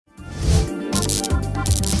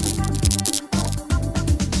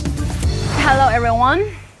Hello,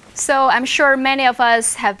 everyone. So I'm sure many of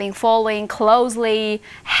us have been following closely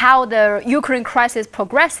how the Ukraine crisis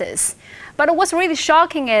progresses. But what's really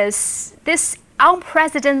shocking is this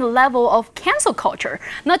unprecedented level of cancel culture,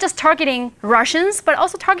 not just targeting Russians, but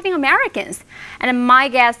also targeting Americans. And my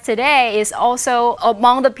guest today is also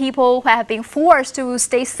among the people who have been forced to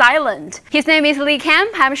stay silent. His name is Lee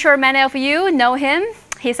Kemp. I'm sure many of you know him.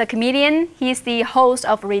 He's a comedian. He's the host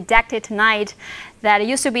of Redacted Tonight, that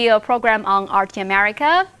used to be a program on RT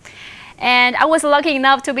America. And I was lucky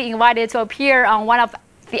enough to be invited to appear on one of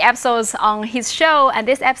the episodes on his show, and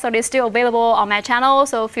this episode is still available on my channel,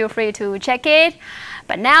 so feel free to check it.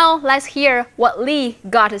 But now let's hear what Lee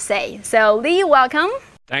got to say. So Lee, welcome.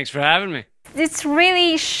 Thanks for having me. It's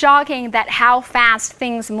really shocking that how fast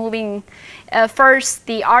things moving. First,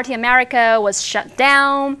 the RT America was shut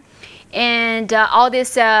down, and all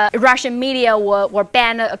this Russian media were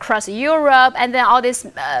banned across Europe, and then all these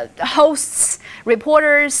hosts,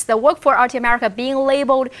 reporters that work for RT America being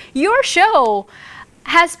labeled. Your show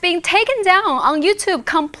has been taken down on YouTube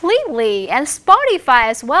completely, and Spotify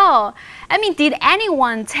as well. I mean, did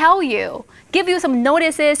anyone tell you, give you some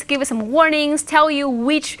notices, give you some warnings, tell you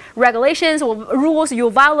which regulations or rules you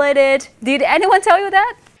violated? Did anyone tell you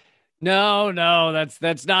that? No,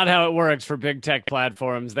 that's not how it works for big tech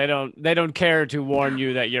platforms. They don't care to warn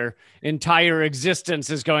you that your entire existence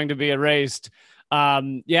is going to be erased.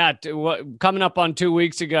 Coming up on 2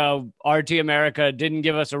 weeks ago, RT America didn't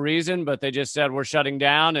give us a reason, but they just said we're shutting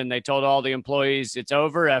down, and they told all the employees it's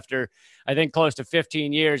over after, I think, close to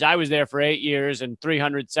 15 years. I was there for 8 years and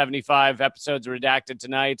 375 episodes of Redacted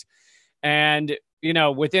Tonight. And,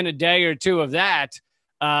 within a day or two of that,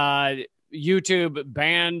 YouTube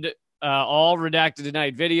banned all Redacted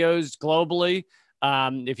Tonight videos globally.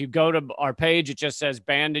 If you go to our page, it just says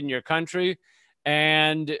banned in your country.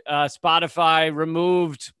 And Spotify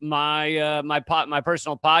removed my my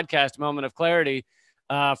personal podcast, Moment of Clarity,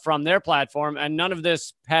 from their platform. And none of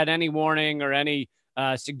this had any warning or any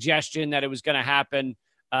suggestion that it was going to happen.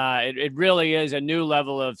 It really is a new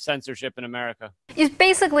level of censorship in America. It's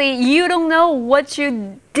basically you don't know what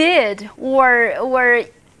you did or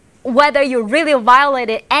whether you really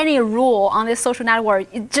violated any rule on this social network.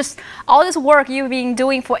 It just all this work you've been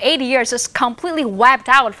doing for 8 years just completely wiped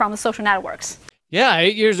out from the social networks. Yeah,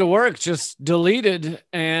 8 years of work just deleted.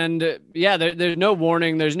 And there's no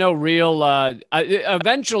warning. There's no real.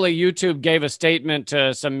 Eventually, YouTube gave a statement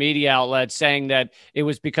to some media outlets saying that it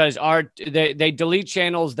was because they delete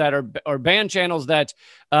channels that are or ban channels that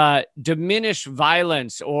diminish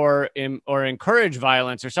violence or encourage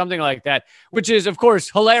violence or something like that, which is, of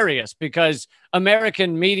course, hilarious because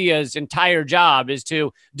American media's entire job is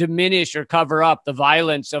to diminish or cover up the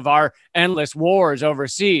violence of our endless wars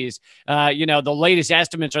overseas. The latest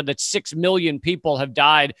estimates are that 6 million people have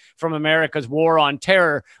died from America's war on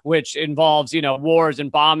terror, which involves, wars and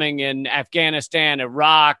bombing in Afghanistan,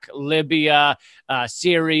 Iraq, Libya,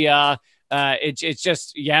 Syria. It's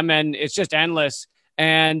just Yemen. It's just endless.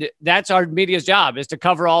 And that's our media's job, is to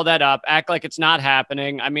cover all that up, act like it's not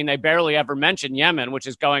happening. I mean, they barely ever mention Yemen, which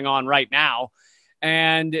is going on right now.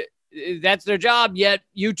 And that's their job. Yet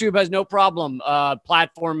YouTube has no problem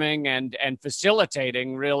platforming and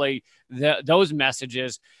facilitating really those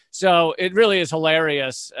messages. So it really is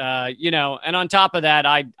hilarious, and on top of that,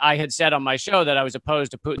 I had said on my show that I was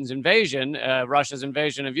opposed to Putin's invasion, Russia's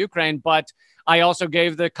invasion of Ukraine, but I also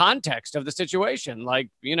gave the context of the situation. Like,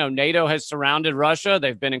 NATO has surrounded Russia.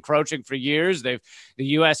 They've been encroaching for years. The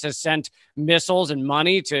U.S. has sent missiles and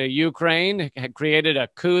money to Ukraine, had created a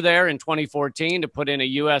coup there in 2014 to put in a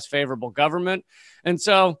U.S. favorable government. And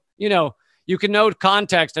so, you can know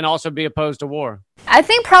context and also be opposed to war. I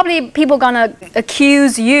think probably people gonna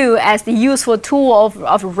accuse you as the useful tool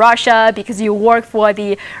of Russia because you work for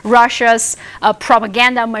the Russia's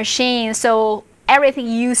propaganda machine. So everything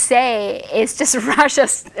you say is just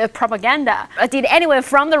Russia's propaganda. Did anyone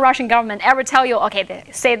from the Russian government ever tell you, okay,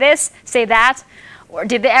 say this, say that? Or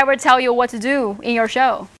did they ever tell you what to do in your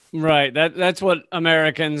show? Right. That's what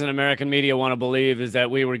Americans and American media want to believe, is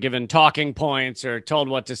that we were given talking points or told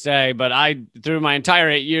what to say. But through my entire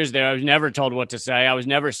 8 years there, I was never told what to say. I was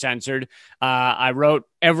never censored. I wrote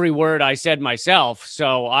every word I said myself.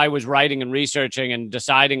 So I was writing and researching and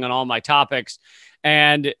deciding on all my topics.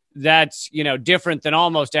 And that's, different than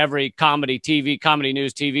almost every comedy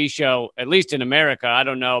news TV show, at least in America. I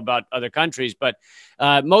don't know about other countries, but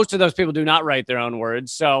most of those people do not write their own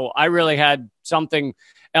words. So I really had something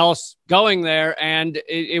else going there, and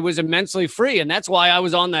it was immensely free. And that's why I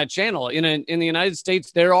was on that channel. In the United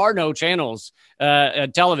States, there are no channels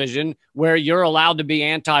television where you're allowed to be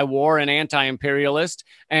anti-war and anti-imperialist.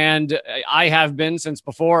 And I have been since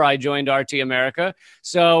before I joined RT America.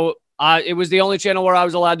 So it was the only channel where I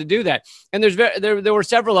was allowed to do that. And there were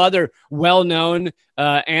several other well-known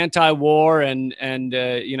anti-war and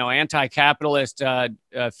anti-capitalist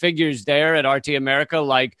figures there at RT America,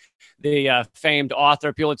 like the famed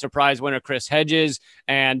author, Pulitzer Prize winner Chris Hedges,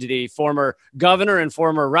 and the former governor and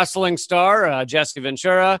former wrestling star Jesse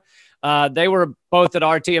Ventura. They were both at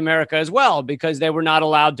RT America as well, because they were not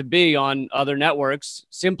allowed to be on other networks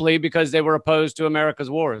simply because they were opposed to America's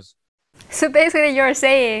wars. So basically you're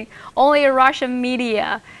saying only Russian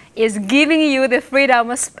media is giving you the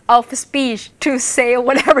freedom of speech to say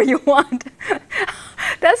whatever you want.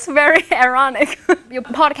 That's very ironic. Your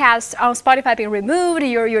podcast on Spotify being removed,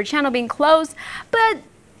 your channel being closed, but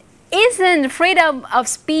isn't freedom of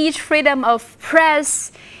speech, freedom of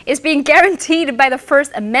press is being guaranteed by the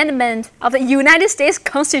First Amendment of the United States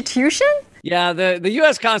Constitution? Yeah, the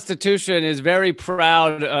U.S. Constitution is very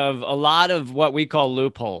proud of a lot of what we call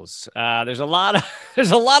loopholes. There's a lot of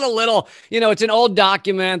little, it's an old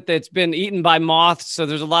document that's been eaten by moths, so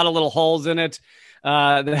there's a lot of little holes in it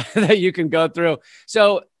that you can go through.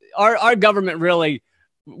 So our government really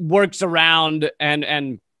works around,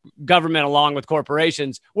 and government along with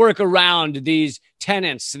corporations work around these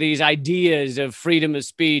tenets, these ideas of freedom of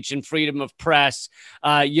speech and freedom of press.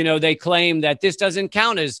 They claim that this doesn't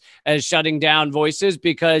count as shutting down voices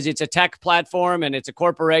because it's a tech platform and it's a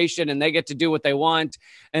corporation and they get to do what they want.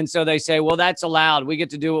 And so they say, well, that's allowed. We get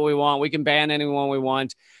to do what we want. We can ban anyone we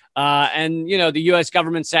want. The U.S.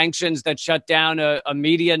 government sanctions that shut down a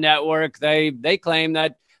media network, they claim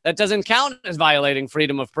that doesn't count as violating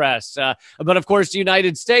freedom of press. But of course, the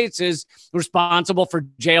United States is responsible for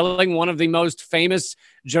jailing one of the most famous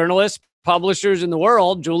journalists, publishers in the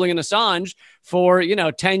world, Julian Assange, for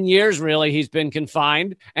 10 years. Really, he's been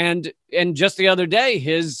confined, and just the other day,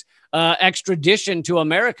 his extradition to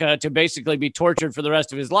America to basically be tortured for the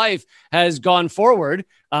rest of his life has gone forward.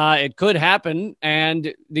 It could happen,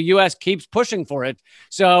 and the U.S. keeps pushing for it.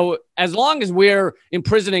 So as long as we're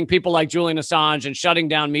imprisoning people like Julian Assange and shutting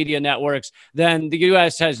down media networks, then the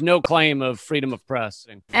U.S. has no claim of freedom of press.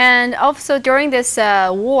 And also during this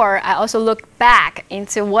war, I also looked back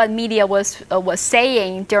into what media was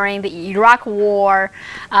saying during the Iraq War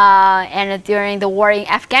and during the war in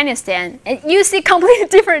Afghanistan. And you see completely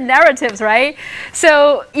different narratives, right?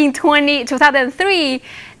 So in 2003,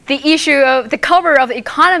 the issue of the cover of The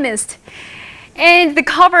Economist, and the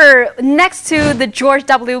cover next to the George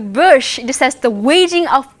W. Bush, it says the waging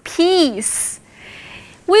of peace.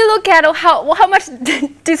 We look at how much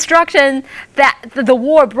destruction that the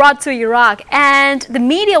war brought to Iraq, and the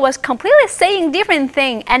media was completely saying different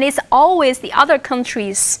thing, and it's always the other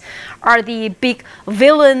countries are the big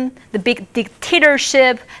villain, the big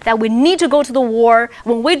dictatorship, that we need to go to the war.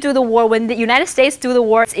 When we do the war, when the United States do the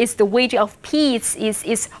war, it's the waging of peace,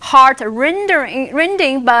 is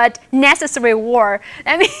heart-rending but necessary war.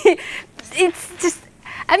 I mean, it's just,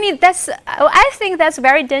 I think that's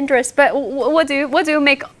very dangerous. But what do you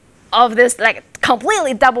make of this, like,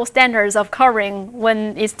 completely double standards of covering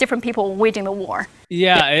when it's different people waging the war?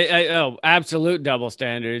 Yeah, absolute double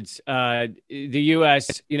standards. The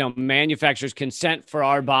U.S., manufactures consent for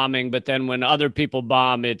our bombing, but then when other people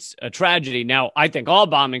bomb, it's a tragedy. Now, I think all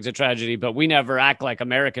bombing's a tragedy, but we never act like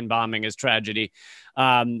American bombing is tragedy.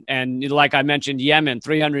 And like I mentioned, Yemen,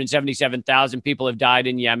 377,000 people have died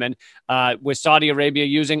in Yemen, with Saudi Arabia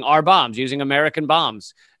using our bombs, using American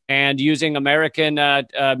bombs, and using American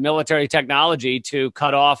military technology to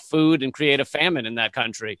cut off food and create a famine in that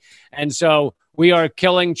country. And so we are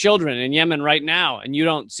killing children in Yemen right now, and you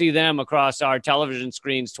don't see them across our television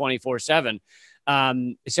screens 24/7.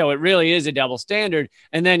 So it really is a double standard.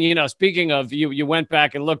 And then, speaking of, you went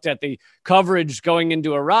back and looked at the coverage going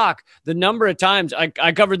into Iraq, the number of times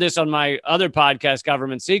I covered this on my other podcast,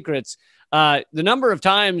 Government Secrets. The number of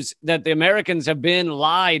times that the Americans have been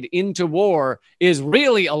lied into war is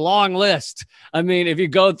really a long list. I mean, if you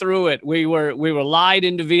go through it, we were lied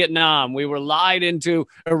into Vietnam. We were lied into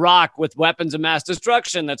Iraq with weapons of mass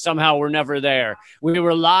destruction that somehow were never there. We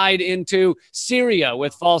were lied into Syria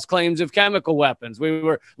with false claims of chemical weapons. We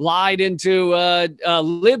were lied into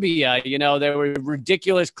Libya. There were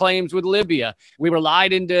ridiculous claims with Libya. We were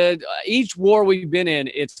lied into each war we've been in.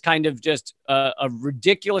 It's kind of just a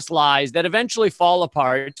ridiculous lies that eventually fall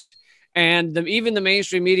apart, and even the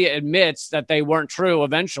mainstream media admits that they weren't true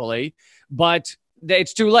eventually, but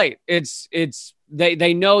it's too late. It's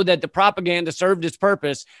they know that the propaganda served its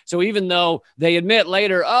purpose. So even though they admit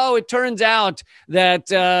later, oh, it turns out that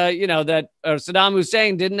that Saddam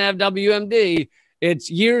Hussein didn't have WMD,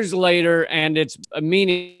 it's years later and it's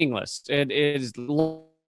meaningless. It is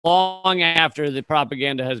long after the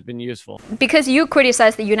propaganda has been useful. Because you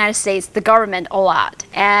criticize the United States, the government, a lot,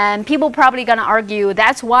 and people probably gonna argue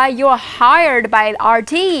that's why you're hired by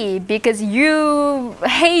RT, because you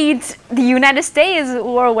hate the United States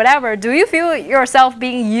or whatever. Do you feel yourself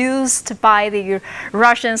being used by the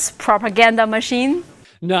Russians' propaganda machine?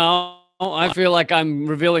 No. I feel like I'm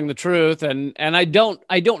revealing the truth, and I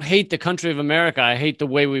don't hate the country of America. I hate the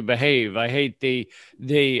way we behave. I hate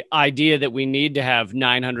the idea that we need to have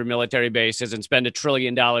 900 military bases and spend $1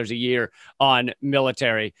 trillion a year on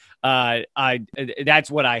military.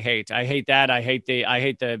 That's what I hate. I hate that. I hate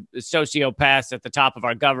the sociopaths at the top of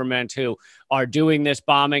our government who are doing this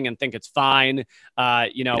bombing and think it's fine.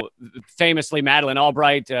 Famously, Madeleine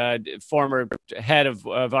Albright, former head of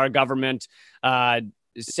our government,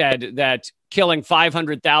 said that killing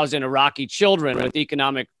 500,000 Iraqi children with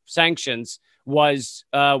economic sanctions was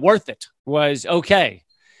worth it, was okay.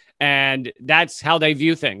 And that's how they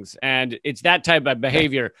view things. And it's that type of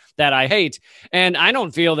behavior that I hate. And I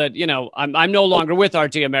don't feel that, I'm no longer with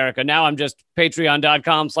RT America. Now I'm just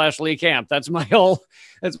patreon.com/Lee Camp. That's my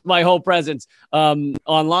whole presence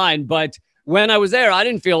online. But when I was there, I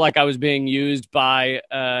didn't feel like I was being used by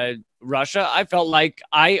Russia. I felt like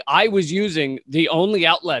I was using the only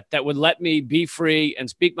outlet that would let me be free and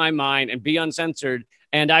speak my mind and be uncensored.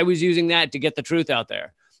 And I was using that to get the truth out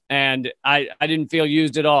there. And I didn't feel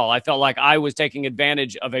used at all. I felt like I was taking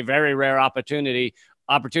advantage of a very rare opportunity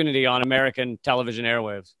on American television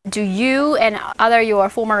airwaves. Do you and your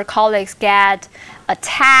former colleagues get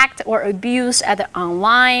attacked or abused either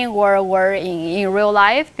online or in real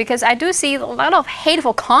life? Because I do see a lot of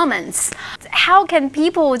hateful comments. How can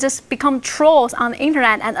people just become trolls on the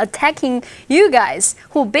internet and attacking you guys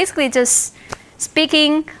who basically just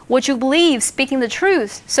speaking what you believe, speaking the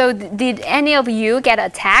truth? So did any of you get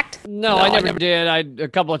attacked? No, I never did. A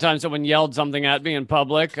couple of times someone yelled something at me in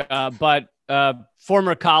public, but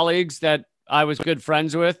former colleagues that I was good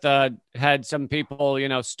friends with had some people,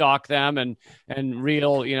 stalk them and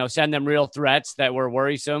send them real threats that were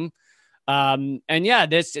worrisome. And yeah,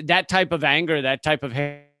 that type of anger, that type of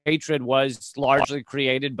hatred was largely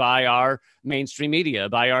created by our mainstream media,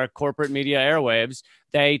 by our corporate media airwaves.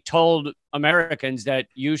 They told Americans that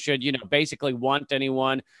you should, basically want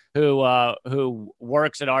anyone who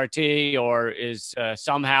works at RT or is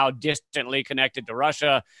somehow distantly connected to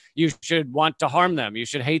Russia. You should want to harm them. You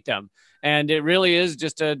should hate them. And it really is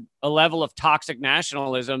just a level of toxic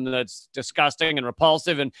nationalism that's disgusting and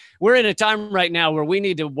repulsive. And we're in a time right now where we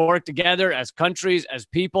need to work together as countries, as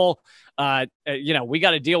people. We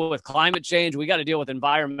got to deal with climate change. We got to deal with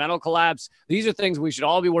environmental collapse. These are things we should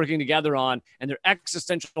all be working together on, and they're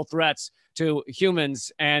existential threats to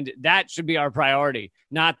humans. And that should be our priority,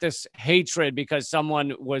 not this hatred because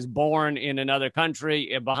someone was born in another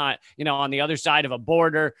country behind, on the other side of a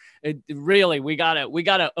border. We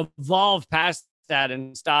gotta evolve past that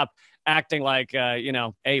and stop acting like,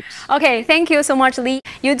 apes. Okay, thank you so much, Lee.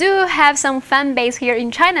 You do have some fan base here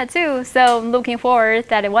in China too. So I'm looking forward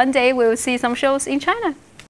that one day we'll see some shows in China.